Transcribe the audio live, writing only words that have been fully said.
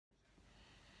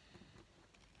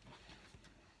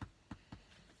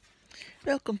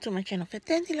Welcome to my channel Fat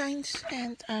Dandelions,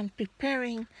 and I'm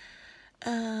preparing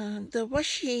the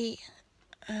washi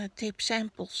tape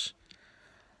samples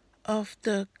of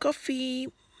the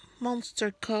Coffee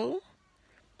Monster Co.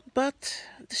 But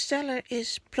the seller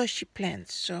is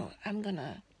PlushiePlans, so I'm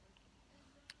gonna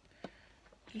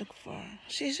look for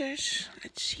scissors.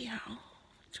 Let's see how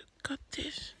to cut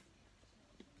this.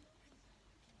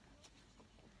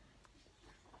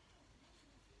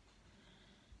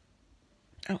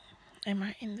 Oh, am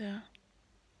I in the...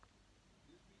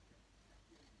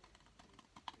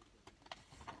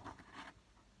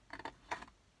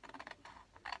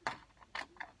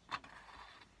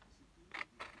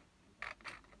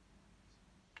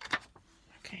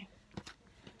 Okay.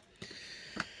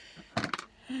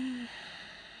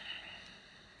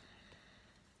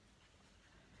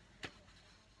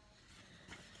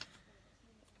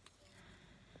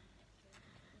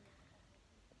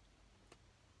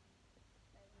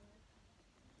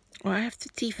 Well, I have the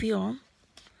TV on.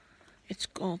 It's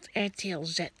called RTL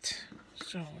Z,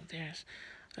 so there's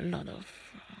a lot of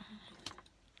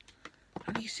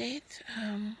how do you say it?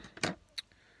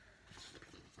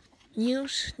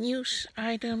 News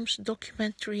items,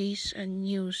 documentaries, and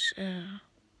news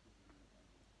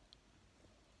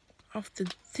of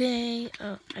the day.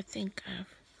 I think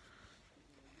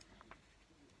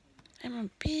I'm a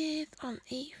bit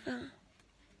uneven.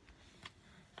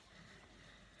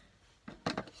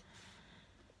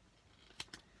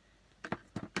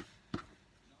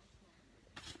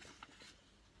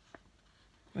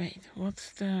 Wait,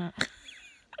 what's the...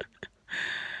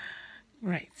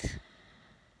 Right.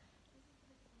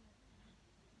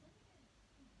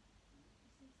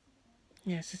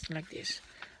 Yes, it's like this.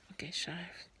 Okay, so I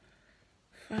have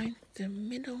to find the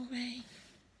middle way.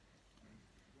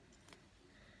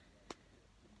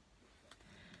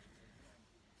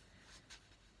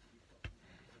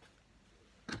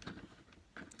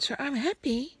 So I'm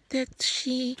happy that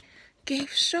she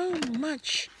gave so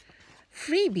much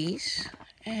freebies,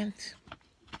 and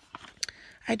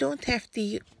I don't have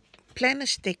the planner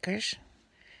stickers.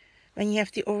 When you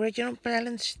have the original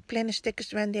planner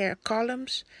stickers, when they are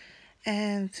columns,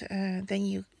 and then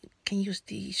you can use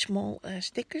the small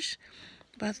stickers.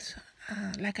 But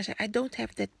like I said, I don't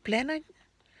have that planner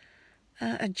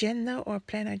agenda or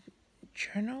planner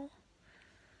journal,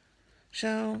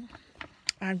 so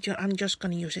I'm just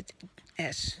gonna use it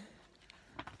as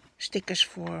stickers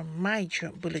for my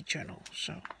bullet journal.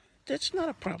 So that's not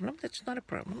a problem. That's not a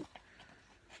problem,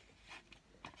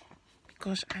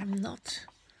 because I'm not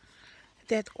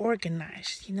that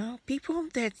organized. You know, people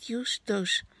that use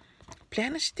those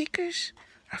planner stickers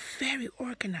are very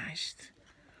organized,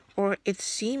 or it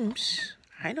seems.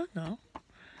 I don't know.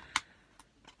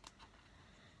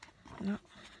 No,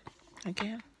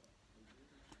 again.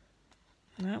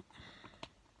 No,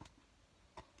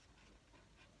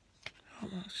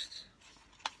 almost.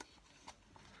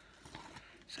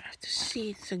 So I have to see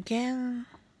it again.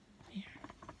 Here,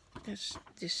 that's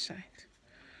this side.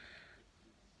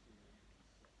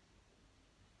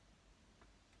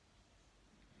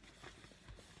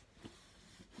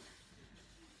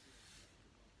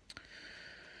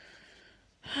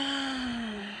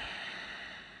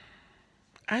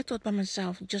 I thought by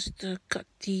myself just to cut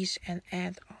these and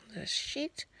add on the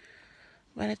sheet,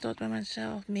 but I thought by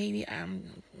myself maybe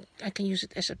I can use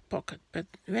it as a pocket. But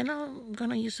when I'm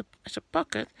gonna use it as a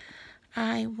pocket,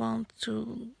 I want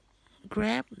to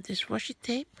grab this washi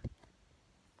tape.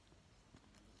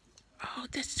 Oh,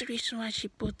 that's the reason why she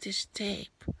put this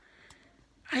tape.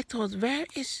 I thought, where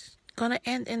is gonna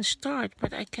end and start,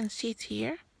 but I can see it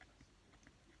here.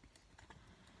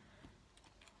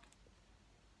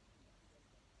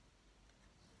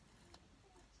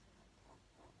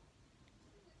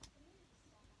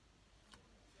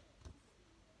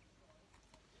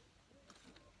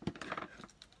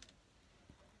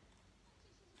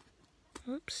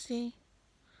 Oopsie.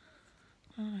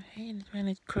 Oh, I hate it when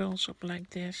it curls up like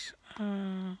this.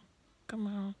 Come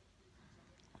on.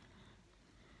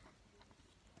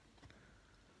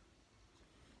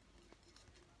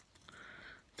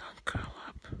 Don't curl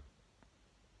up.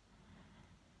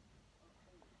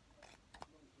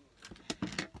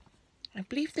 I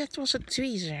believe that was a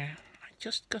tweezer. I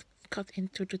just got cut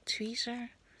into the tweezer.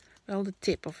 Well, the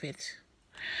tip of it.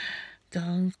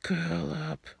 Don't curl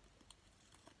up.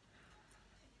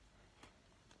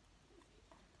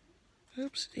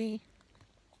 Oopsie.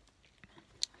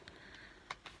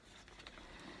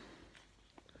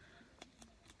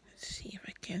 Let's see if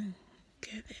I can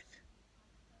get it.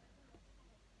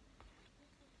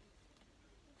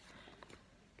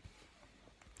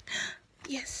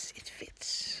 Yes, it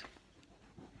fits.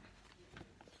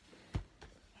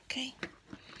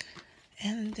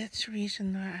 And that's the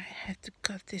reason why I had to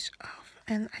cut this off.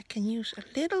 And I can use a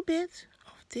little bit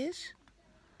of this.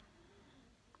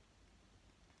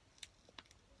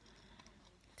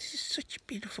 This is such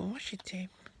beautiful washi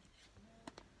tape.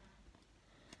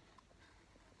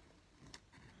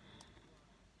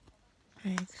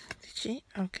 Wait, did she?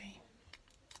 Okay.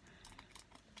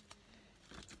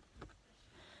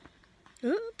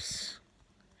 Oops.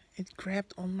 It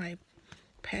grabbed on my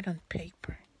pattern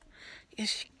paper.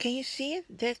 Yes, can you see it?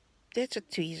 That's a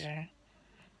tweezer.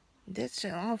 That's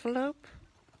an envelope.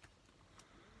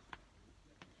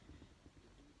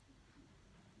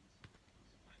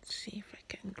 Let's see if I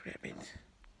can grab it.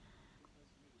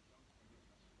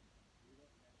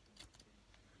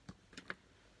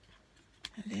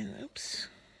 And then, oops.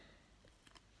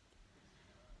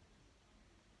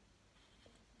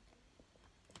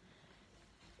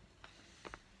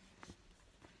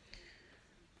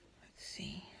 Let's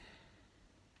see.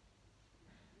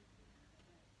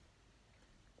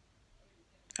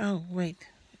 Oh, wait.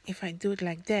 If I do it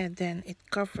like that, then it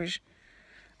covers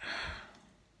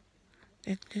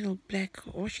that little black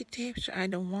washi tape, so I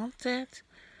don't want that.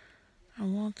 I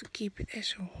want to keep it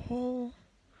as a whole.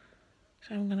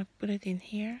 So I'm gonna put it in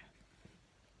here.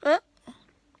 Oh!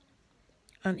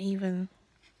 Uneven.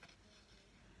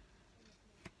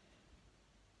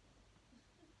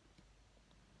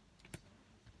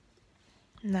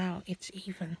 Now it's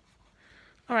even.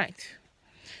 Alright.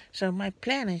 So my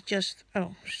plan is just...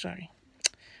 Oh, sorry.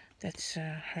 That's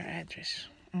her address.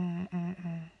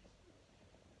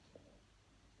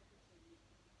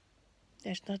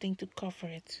 There's nothing to cover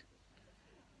it.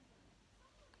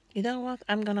 You know what?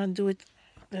 I'm gonna do it,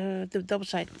 the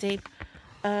double-sided tape,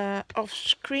 off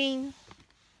screen,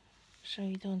 so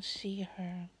you don't see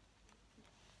her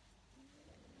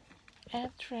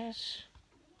address.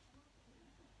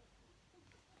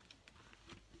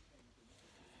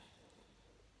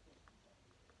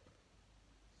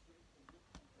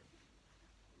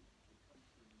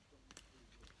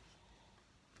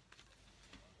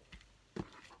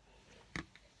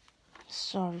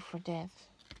 Sorry for that.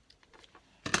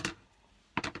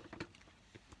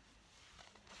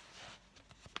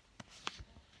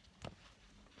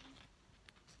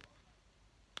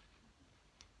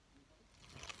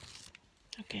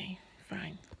 Okay,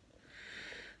 fine.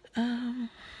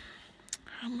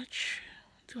 How much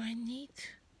do I need?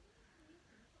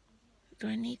 Do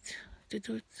I need to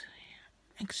do it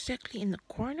exactly in the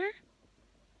corner?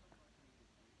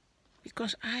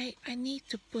 Because I need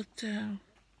to put a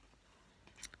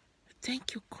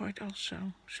thank you card also.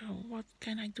 So what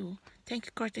can I do? Thank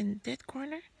you card in that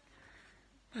corner?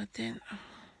 But then, oh,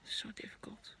 so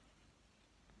difficult.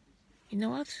 You know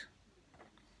what?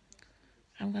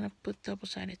 I'm gonna put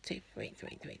double-sided tape. Wait.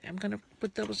 I'm gonna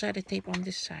put double-sided tape on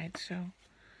this side, so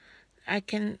I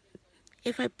can,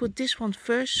 if I put this one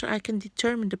first, so I can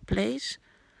determine the place,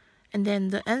 and then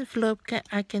the envelope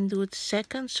I can do it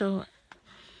second, so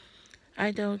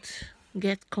I don't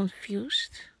get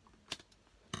confused.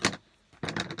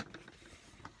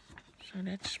 So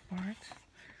that's smart.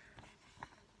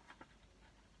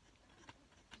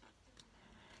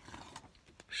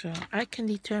 So I can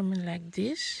determine like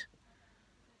this.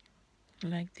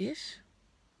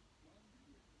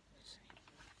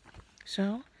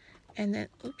 So, and then,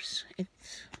 oops,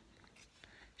 it's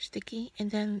sticky, and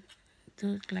then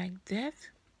do it like that.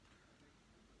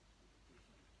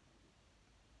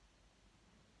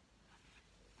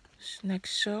 Like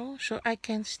so. So I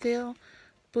can still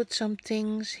put some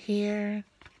things here.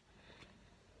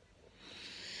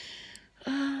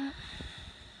 Let's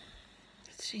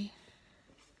see.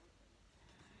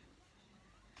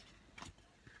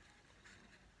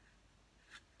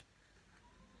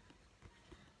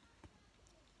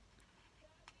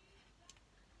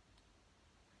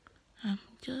 I'm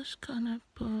just gonna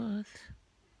put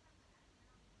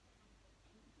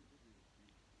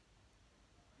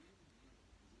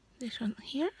this one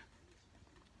here.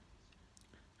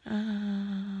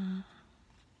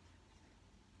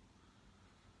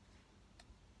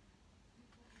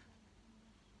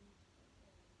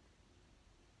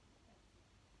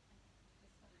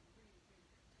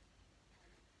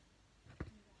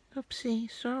 Oopsie,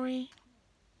 sorry.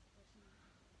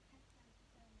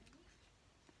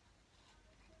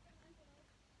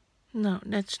 No,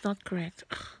 that's not correct.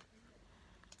 Ugh,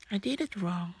 I did it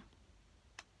wrong.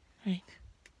 Wait,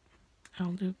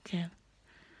 I'll do again.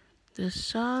 The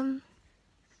sun,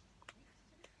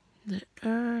 the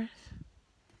earth.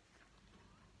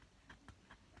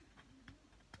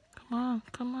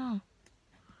 Come on.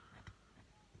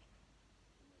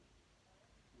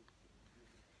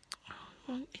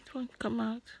 It won't come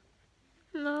out.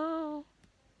 No.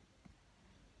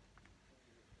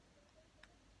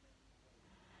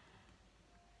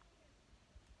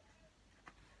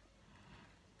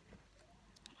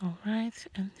 All right,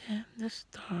 and then the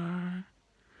star.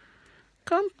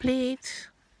 Complete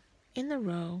in a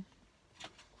row.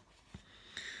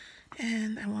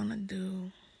 And I want to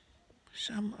do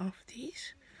some of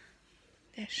these.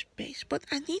 There's space, but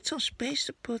I need some space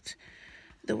to put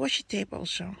the washi tape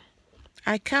also.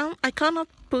 I cannot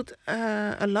put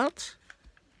a lot.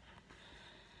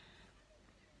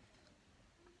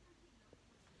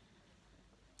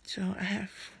 So I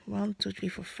have 1, 2, 3,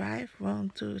 4, 5.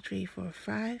 1, 2, 3, 4,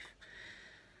 5.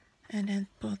 And then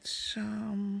put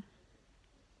some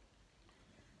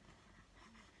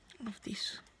of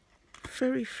these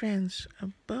furry friends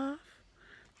above.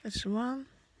 That's 1.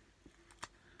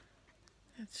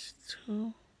 That's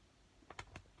 2.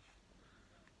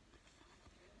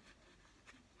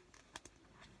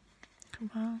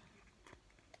 Come on.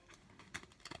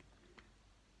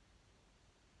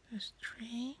 That's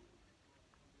 3.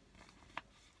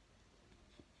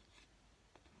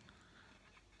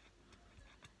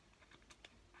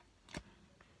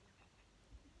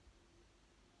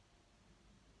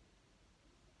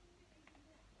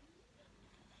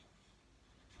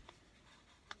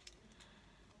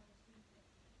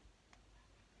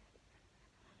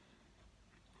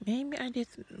 Maybe I did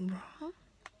wrong.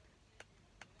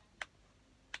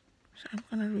 So I'm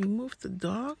gonna remove the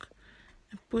dog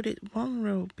and put it 1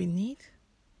 row beneath.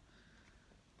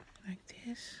 Like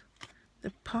this.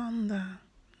 The panda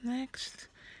next.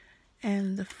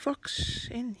 And the fox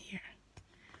in here.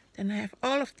 Then I have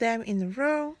all of them in a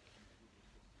row.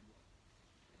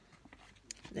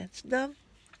 That's done.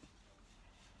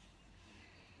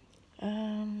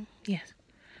 Yes.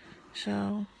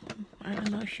 So I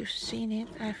don't know if you've seen it.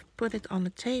 I've put it on the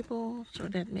table, so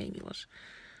that maybe was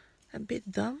a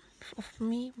bit dumb of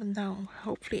me, but now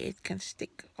hopefully it can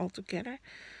stick all together.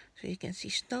 So you can see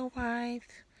Snow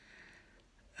White.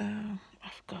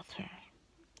 I've got her.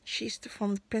 She's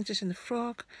from The Princess and the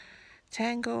Frog,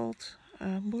 Tangled,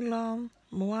 Mulan,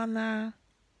 Moana.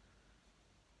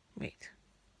 Wait,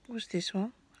 what's this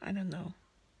one? I don't know.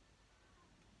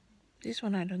 This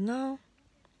one I don't know.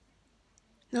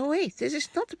 No, wait, this is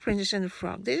not The Princess and the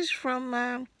Frog. This is from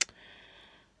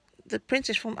the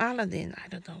princess from Aladdin. I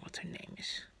don't know what her name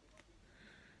is.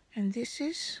 And this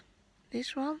is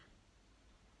this one.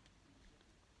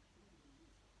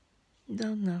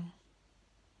 Don't know.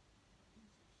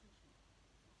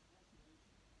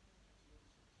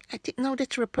 I think no,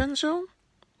 that's Rapunzel.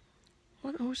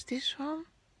 Who's this one?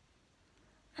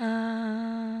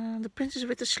 The princess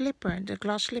with the slipper, the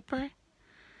glass slipper.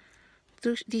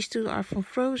 These two are from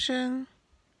Frozen.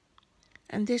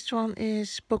 And this one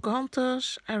is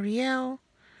Pocahontas, Ariel,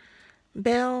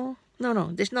 Belle.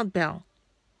 No, this is not Belle.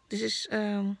 This is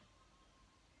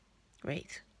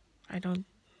wait.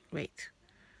 Wait.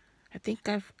 I think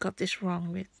I've got this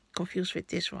wrong, confused with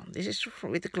this one. This is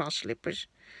with the glass slippers.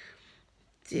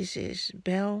 This is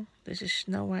Belle. This is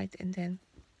Snow White, and then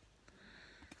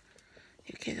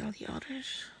you get all the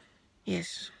others.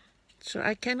 Yes. So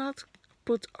I cannot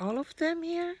put all of them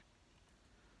here.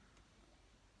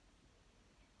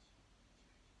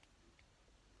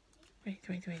 Wait.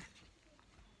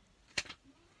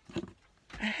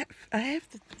 I have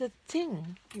the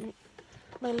thing,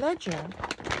 my ledger.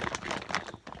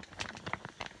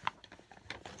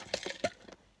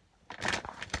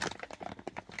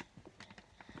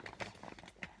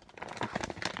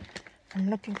 I'm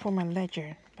looking for my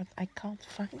ledger, but I can't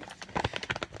find it.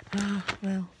 Ah,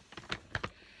 well.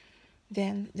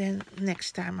 Then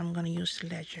next time I'm gonna use the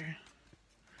ledger.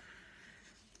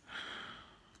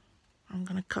 I'm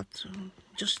gonna cut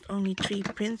just only 3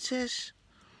 princes.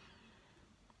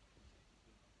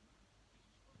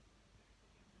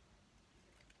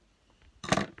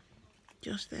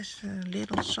 Just as a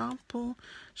little sample.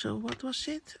 So what was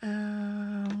it?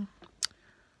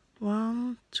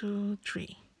 1, 2,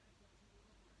 3.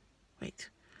 Wait,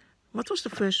 what was the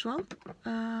first one?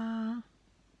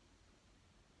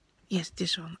 Yes,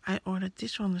 this one. I ordered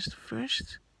this one as the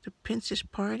first. The Princess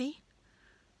Party.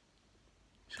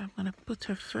 So I'm gonna put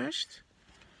her first.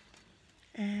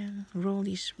 And roll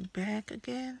these back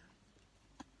again.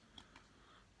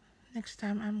 Next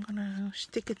time I'm gonna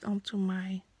stick it onto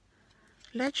my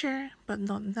ledger, but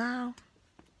not now.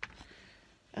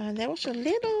 There was a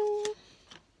little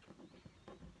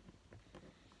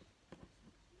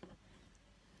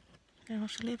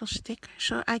sticker,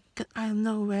 so I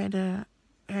know where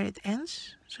it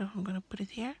ends. So I'm gonna put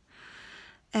it here.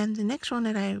 And the next one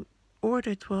that I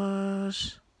ordered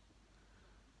was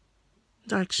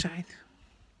Dark Side.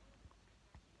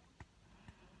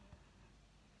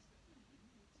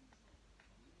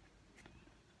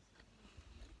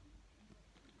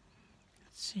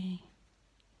 Let's see.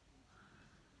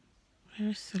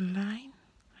 There's the line.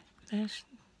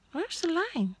 Where's the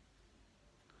line?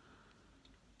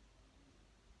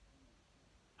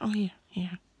 Oh,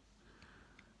 here.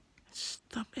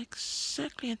 Stop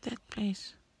exactly at that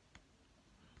place.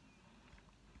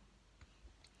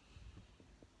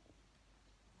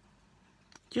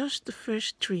 Just the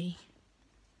first tree.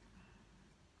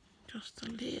 Just a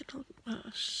little,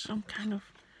 some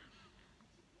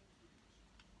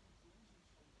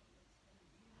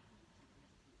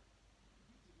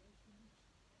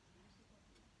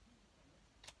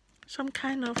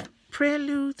kind of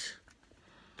prelude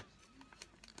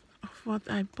of what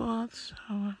I bought. So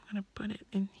I'm gonna put it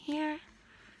in here.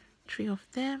 3 of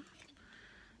them.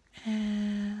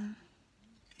 And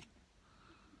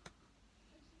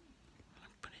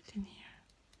put it in here.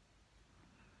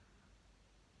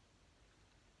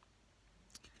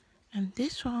 And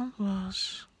this one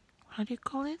was, how do you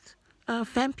call it?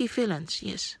 Vampy Villains,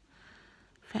 yes.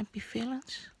 Vampy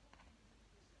Villains.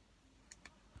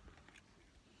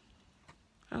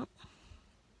 Oh.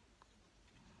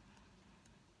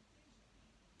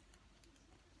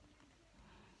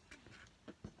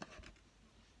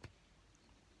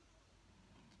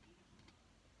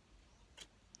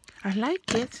 I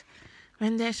like it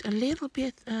when there's a little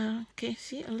bit, can you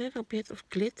see a little bit of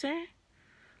glitter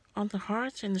on the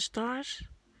hearts and the stars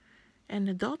and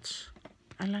the dots?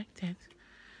 I like that.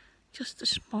 Just a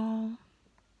small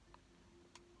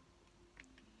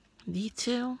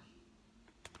detail.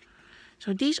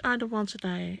 So these are the ones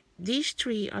that these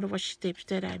 3 are the washi tapes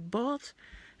that I bought,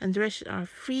 and the rest are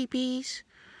freebies.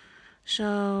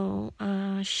 So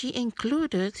she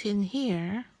included in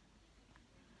here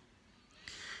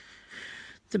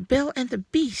the Belle and the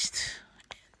Beast.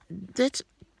 That's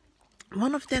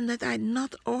one of them that I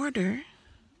not order.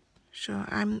 So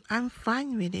I'm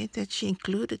fine with it that she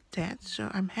included that.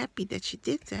 So I'm happy that she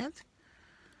did that.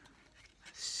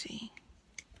 Let's see.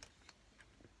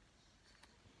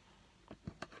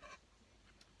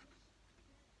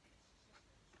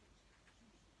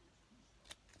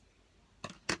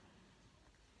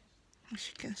 As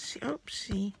you can see,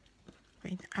 see.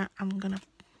 Wait, I'm gonna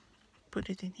put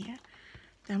it in here.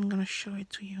 Then I'm gonna show it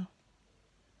to you.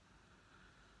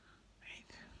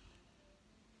 Wait.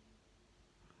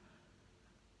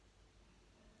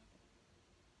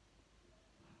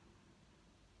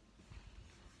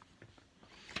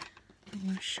 I'm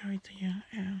gonna show it to you.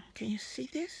 Can you see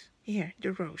this? Here,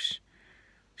 the rose.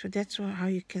 So that's how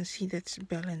you can see that's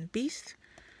Belle and Beast.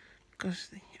 Because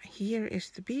here is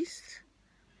the Beast.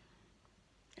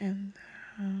 And,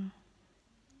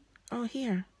 oh,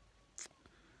 here.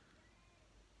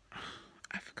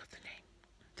 I forgot the name.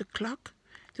 The clock,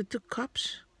 the 2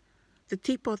 cups, the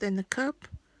teapot and the cup.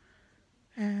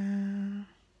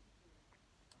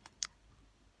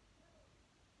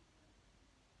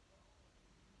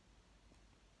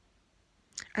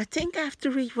 I think I have to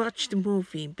rewatch the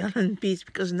movie Belle and Beast,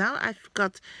 because now I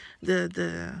forgot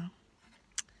the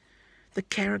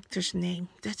character's name.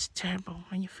 That's terrible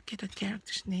when you forget a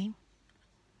character's name.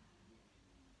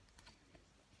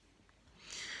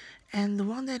 And the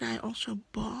one that I also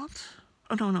bought,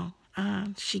 oh no,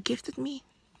 she gifted me.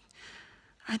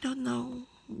 I don't know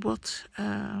what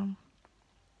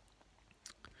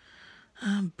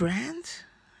brand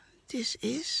this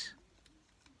is.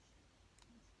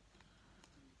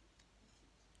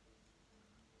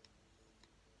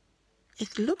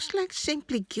 It looks like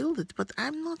Simply Gilded, but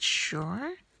I'm not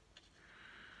sure.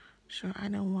 So I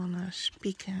don't want to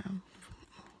speak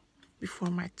before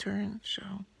my turn, so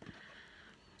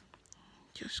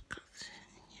just cut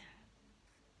in here.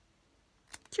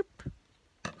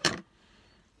 Yep.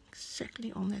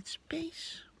 Exactly on that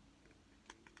space.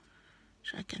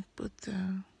 So I can put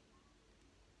and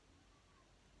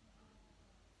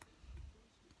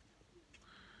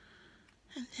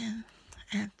then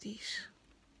add these.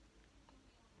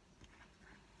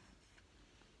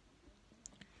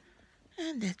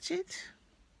 And that's it.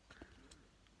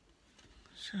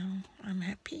 So I'm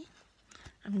happy.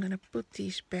 I'm gonna put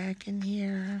these back in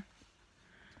here.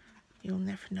 You'll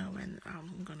never know when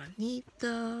I'm gonna need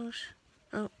those.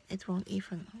 Oh, it won't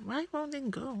even. Why won't it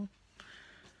go?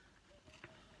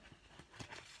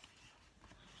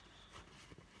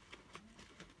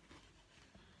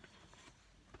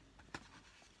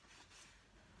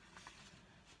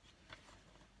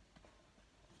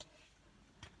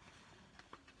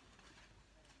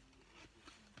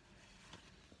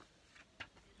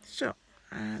 So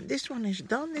this one is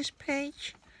done, this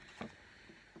page.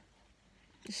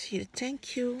 You see the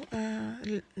thank you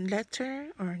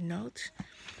letter or note.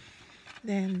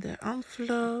 Then the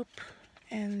envelope,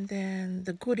 and then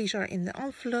the goodies are in the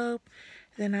envelope.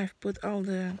 Then I've put all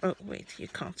the, oh wait, you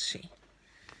can't see.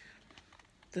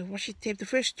 The washi tape, the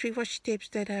first 3 washi tapes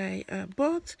that I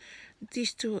bought,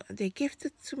 these 2 they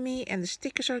gifted to me, and the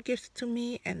stickers are gifted to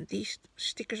me, and these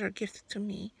stickers are gifted to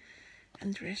me,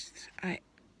 and the rest I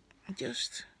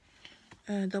just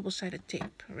double-sided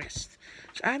tape rest.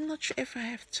 So I'm not sure if I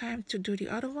have time to do the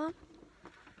other one.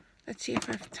 Let's see if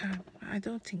I have time. I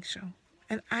don't think so.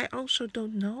 And I also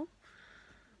don't know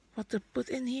what to put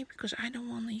in here because I don't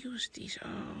want to use these.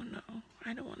 Oh no,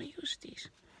 I don't want to use these.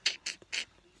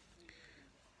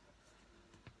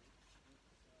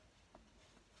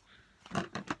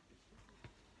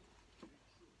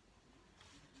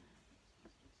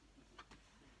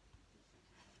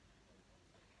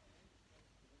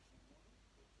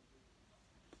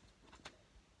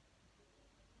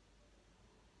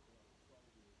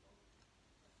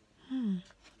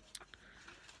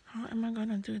 How am I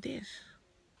gonna do this?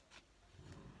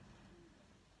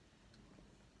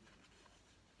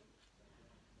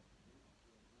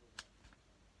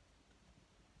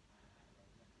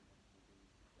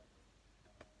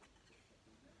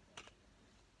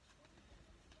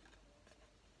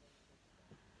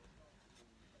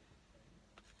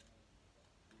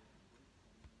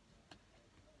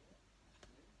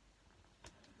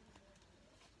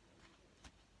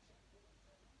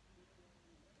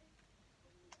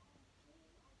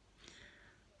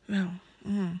 Well,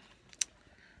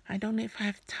 I don't know if I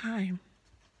have time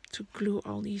to glue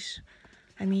all these,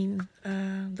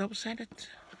 double-sided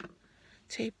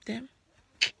tape them.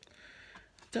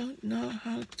 Don't know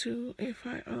how to, if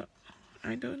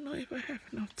I don't know if I have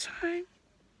enough time.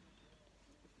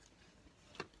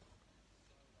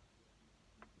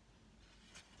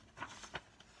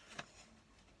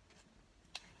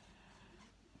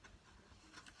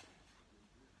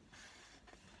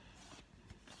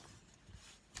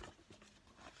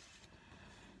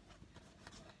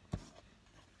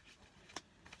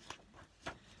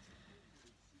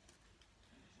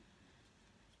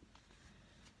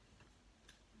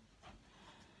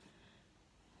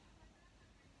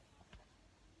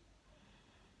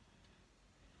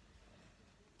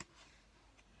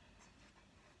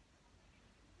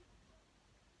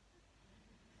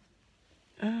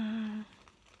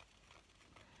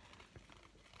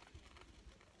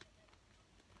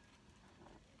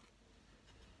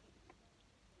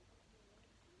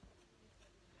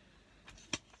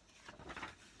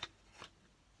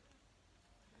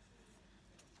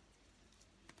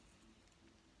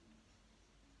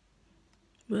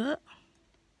 But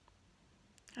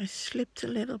I slipped a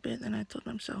little bit and I told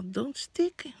myself, don't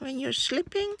stick when you're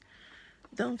slipping.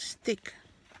 Don't stick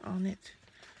on it.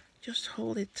 Just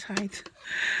hold it tight.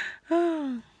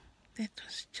 Oh, that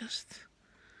was just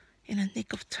in a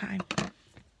nick of time.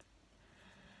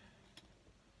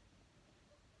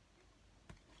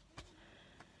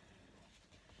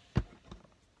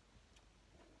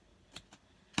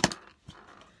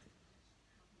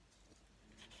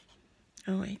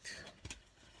 Oh, wait.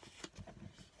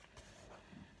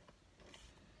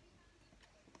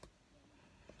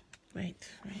 Wait,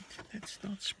 that's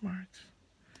not smart.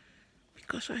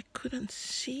 Because I couldn't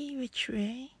see which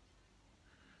way.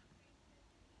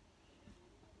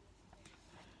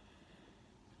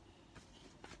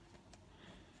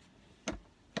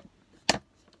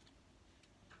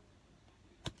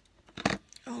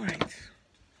 All right.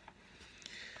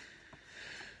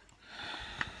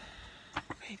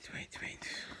 Wait.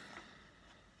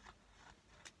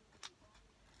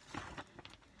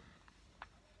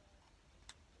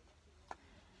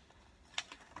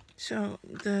 So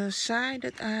the side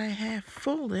that I have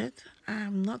folded,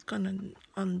 I'm not gonna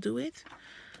undo it.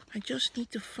 I just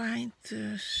need to find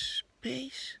the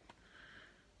space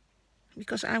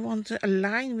because I want to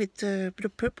align with the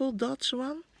purple dots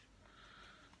one.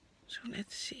 So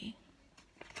let's see.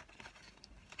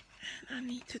 And I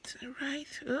need it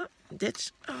right. Oh,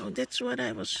 that's what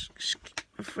I was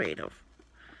afraid of.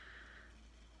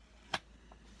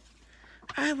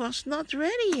 I was not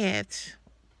ready yet.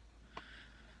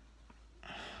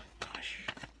 Oh, gosh.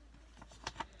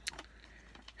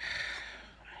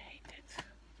 I hate it.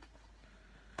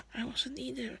 I wasn't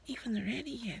even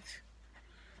ready yet.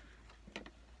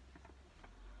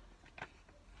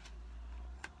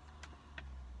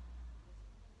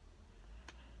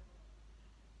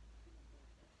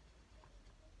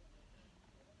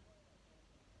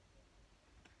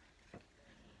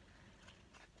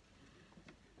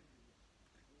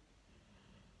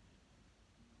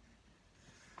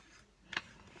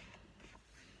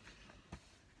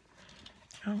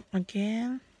 Oh,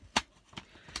 again.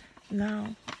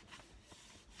 Now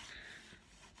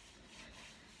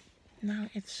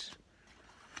it's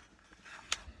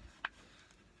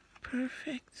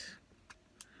perfect.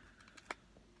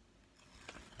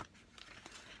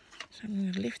 So I'm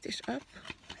going to lift this up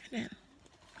and then,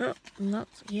 oh, not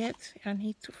yet. I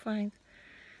need to find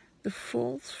the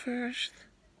folds first.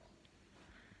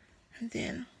 And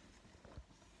then,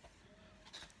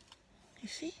 you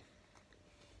see?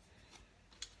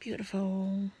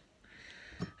 Beautiful.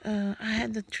 I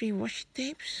had the 3 washi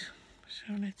tapes.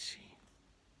 So let's see.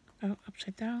 Oh,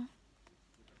 upside down.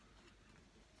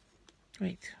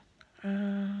 Wait.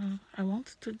 I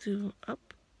wanted to do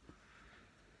up.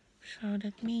 So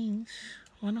that means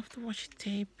one of the washi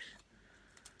tapes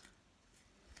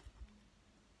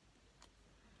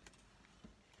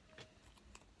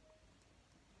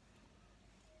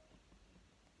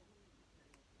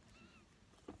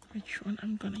which one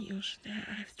I'm gonna use there.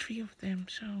 I have 3 of them,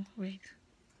 so wait.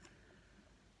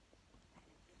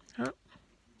 Oh.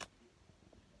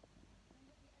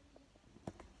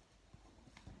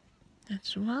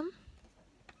 That's one.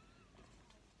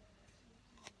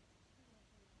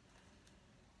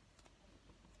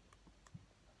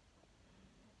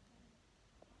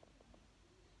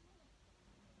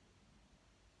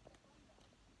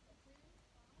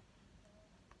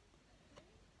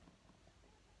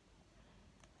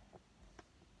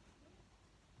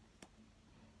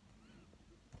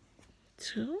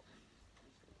 Two.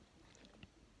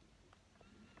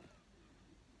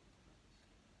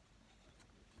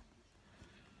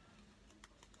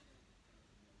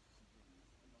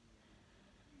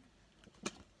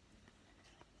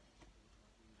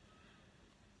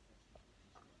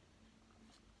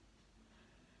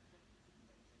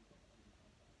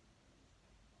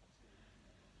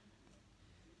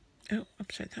 Oh,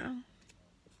 upside down.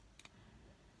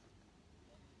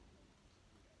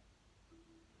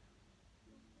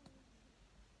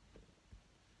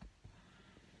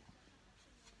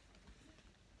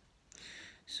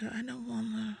 So I don't want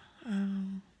to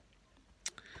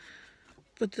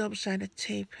put double-sided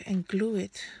tape and glue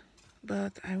it,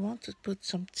 but I want to put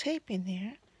some tape in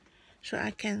there so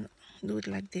I can do it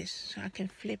like this. So I can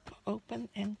flip open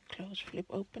and close, flip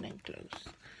open and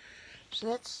close.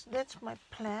 So that's my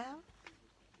plan.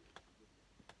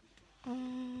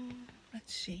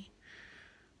 Let's see.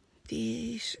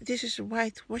 This is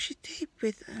white washi tape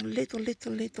with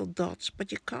little dots,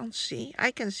 but you can't see.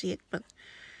 I can see it, but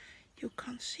you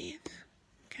can't see it.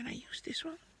 Can I use this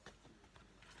one?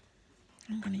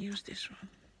 I'm gonna use this one.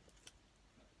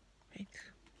 Wait.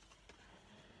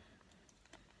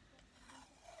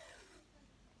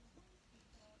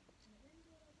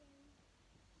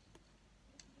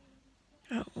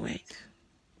 Oh, wait.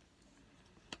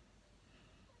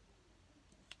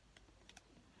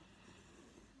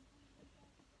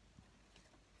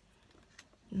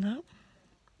 No.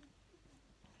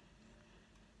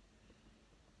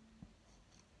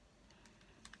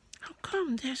 How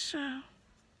come there's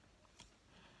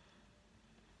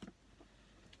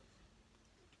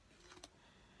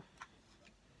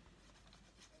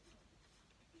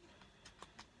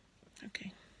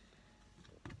okay.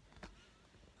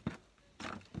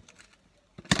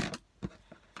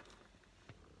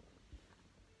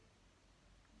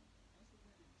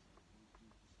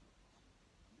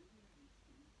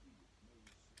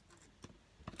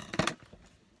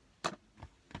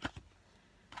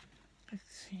 Let's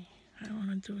see. I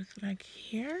want to do it like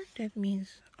here. That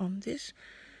means on this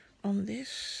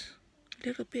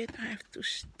little bit I have to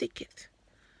stick it.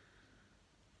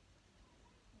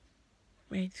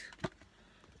 Wait.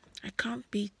 I can't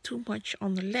be too much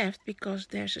on the left because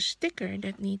there's a sticker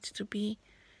that needs to be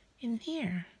in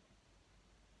here.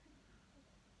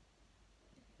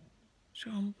 So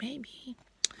maybe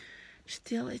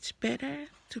still it's better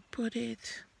to put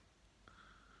it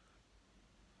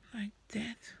like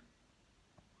that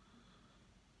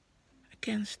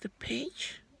against the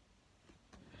page.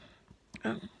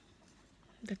 Oh,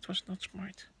 that was not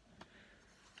smart.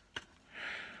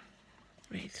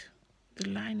 Wait, the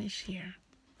line is here.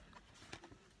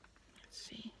 Let's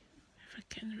see if I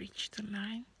can reach the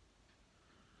line.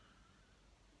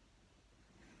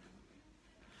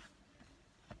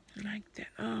 Like that.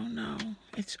 Oh no,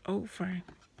 it's over.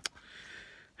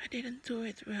 I didn't do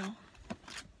it well.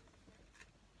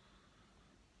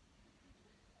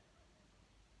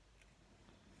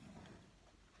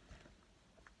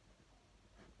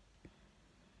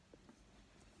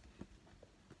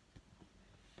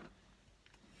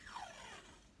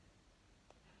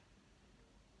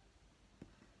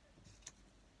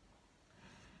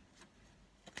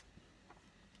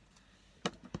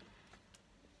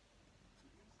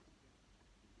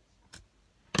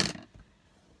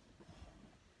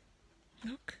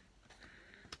 Look.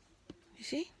 You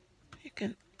see? You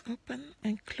can open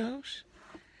and close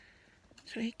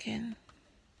so he can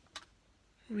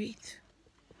read.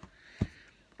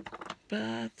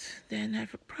 But then I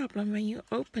have a problem. When you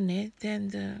open it, then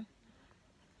the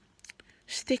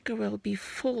sticker will be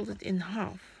folded in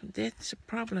half. That's a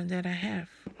problem that I have.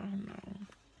 Oh no.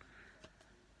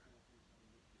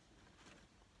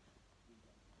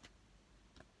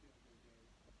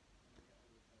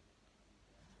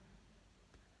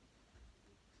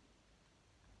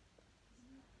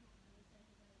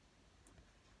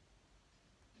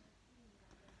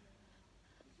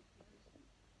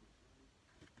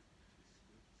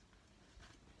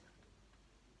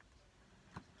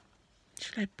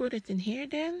 Should I put it in here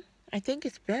then? I think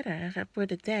it's better if I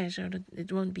put it there so that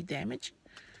it won't be damaged.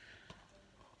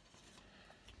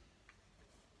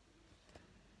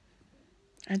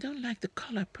 I don't like the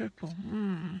color purple.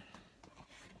 And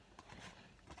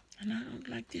I don't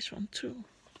like this one too.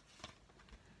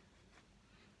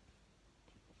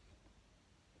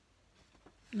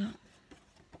 No.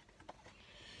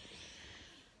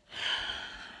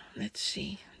 Let's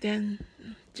see. Then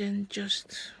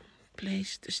just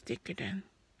place the sticker then.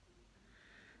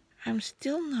 I'm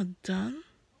still not done.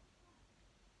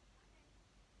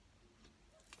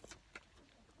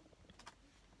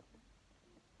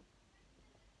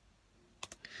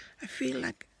 I feel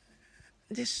like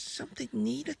there's something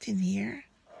needed in here,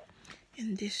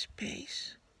 in this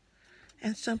space,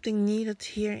 and something needed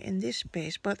here in this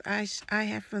space, but I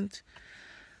haven't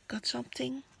got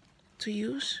something to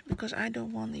use because I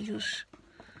don't want to use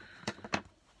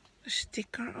the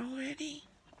sticker already.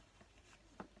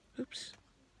 Oops.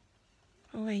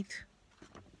 Oh wait,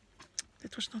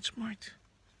 that was not smart.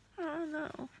 Oh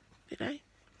no, did I?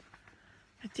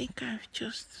 I think I've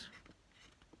just...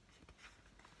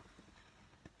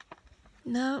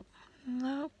 No,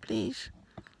 please.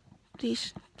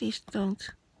 Please don't.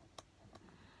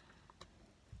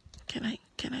 Can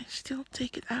I still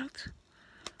take it out?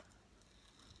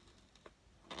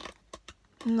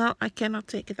 No, I cannot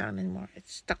take it out anymore.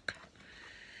 It's stuck.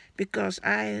 Because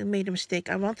I made a mistake.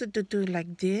 I wanted to do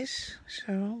like this,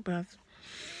 so, but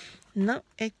no,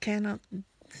 it cannot.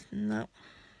 No.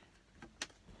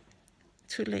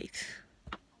 Too late.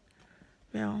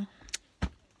 Well,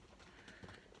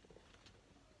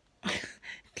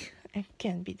 it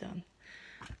can be done.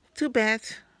 Too bad.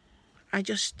 I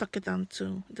just stuck it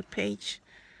onto the page.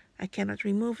 I cannot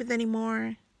remove it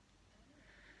anymore.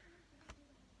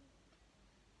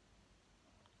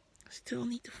 Still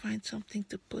need to find something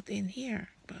to put in here,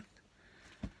 but...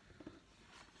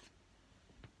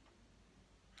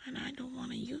 And I don't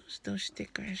want to use those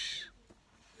stickers.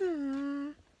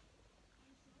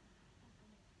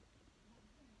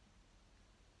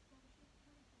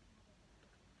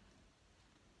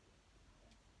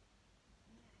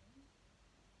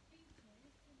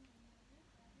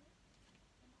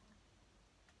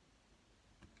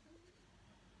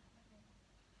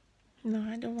 No,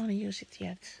 I don't want to use it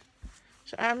yet.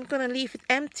 So I'm gonna leave it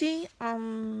empty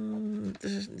on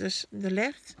the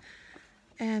left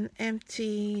and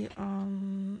empty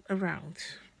on around.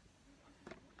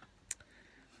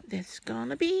 That's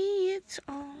gonna be it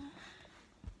all.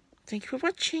 Thank you for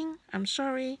watching. I'm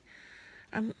sorry.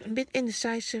 I'm a bit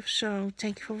indecisive, so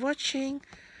thank you for watching.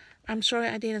 I'm sorry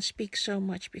I didn't speak so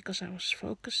much because I was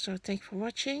focused, so thank you for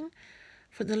watching.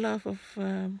 For the love of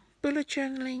bullet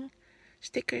journaling,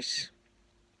 stickers,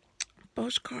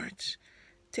 postcards,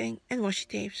 and washi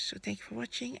tapes. So thank you for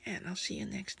watching, and I'll see you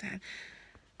next time.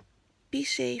 Be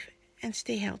safe and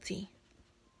stay healthy.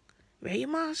 Wear your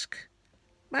mask.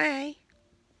 Bye.